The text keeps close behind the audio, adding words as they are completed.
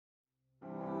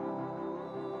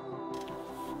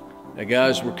Now,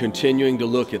 guys, we're continuing to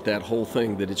look at that whole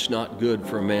thing that it's not good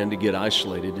for a man to get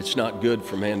isolated. It's not good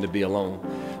for man to be alone.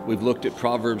 We've looked at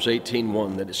Proverbs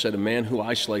 18:1, that it said, a man who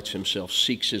isolates himself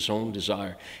seeks his own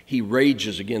desire. He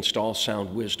rages against all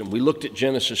sound wisdom. We looked at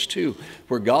Genesis 2,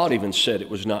 where God even said it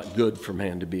was not good for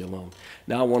man to be alone.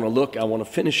 Now I want to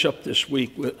finish up this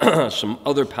week with some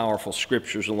other powerful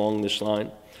scriptures along this line.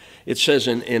 It says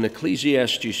in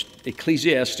Ecclesiastes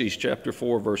chapter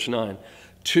 4, verse 9,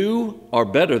 2 are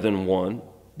better than 1,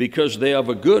 because they have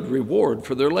a good reward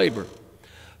for their labor.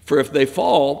 For if they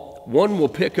fall, one will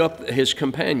pick up his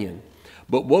companion.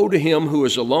 But woe to him who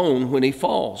is alone when he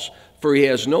falls, for he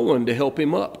has no one to help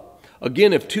him up.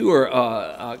 Again, if 2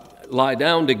 lie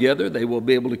down together, they will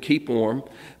be able to keep warm.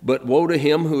 But woe to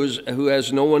him who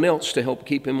has no one else to help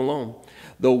keep him alone.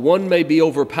 Though one may be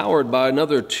overpowered by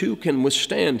another, 2 can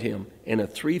withstand him, and a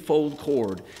threefold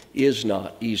cord is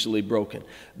not easily broken.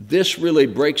 This really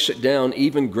breaks it down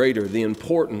even greater, the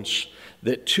importance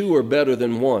that 2 are better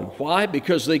than 1. Why?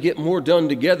 Because they get more done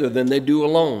together than they do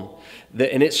alone.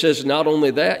 And it says not only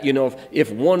that,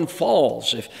 if one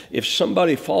falls, if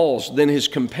somebody falls, then his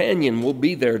companion will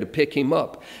be there to pick him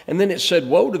up. And then it said,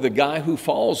 woe to the guy who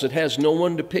falls that has no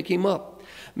one to pick him up.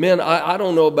 Man, I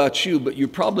don't know about you, but you're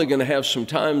probably going to have some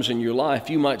times in your life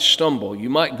you might stumble. You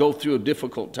might go through a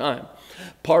difficult time.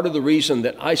 Part of the reason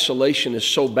that isolation is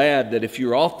so bad, that if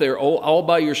you're out there all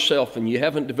by yourself and you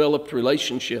haven't developed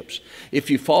relationships, if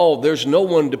you fall, there's no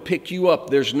one to pick you up.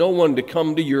 There's no one to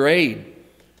come to your aid.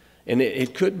 And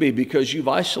it could be because you've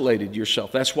isolated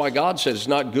yourself. That's why God said it's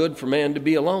not good for man to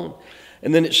be alone.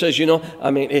 And then it says,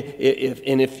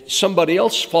 if somebody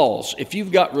else falls, if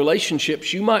you've got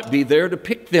relationships, you might be there to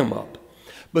pick them up.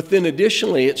 But then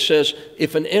additionally, it says,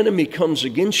 if an enemy comes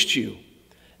against you,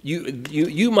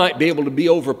 you might be able to be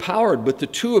overpowered, but the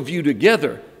 2 of you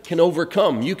together can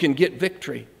overcome. You can get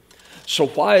victory. So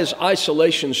why is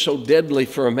isolation so deadly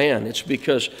for a man? It's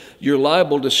because you're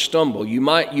liable to stumble. You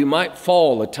might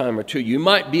fall a time or two. You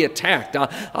might be attacked.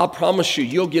 I'll promise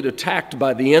you'll get attacked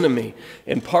by the enemy.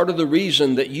 And part of the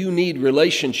reason that you need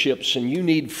relationships and you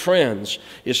need friends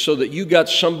is so that you got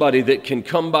somebody that can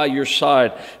come by your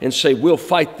side and say, we'll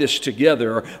fight this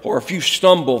together. Or if you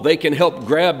stumble, they can help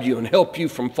grab you and help you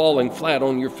from falling flat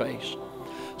on your face.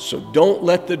 So don't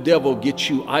let the devil get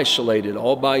you isolated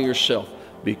all by yourself,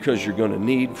 because you're going to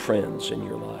need friends in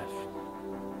your life.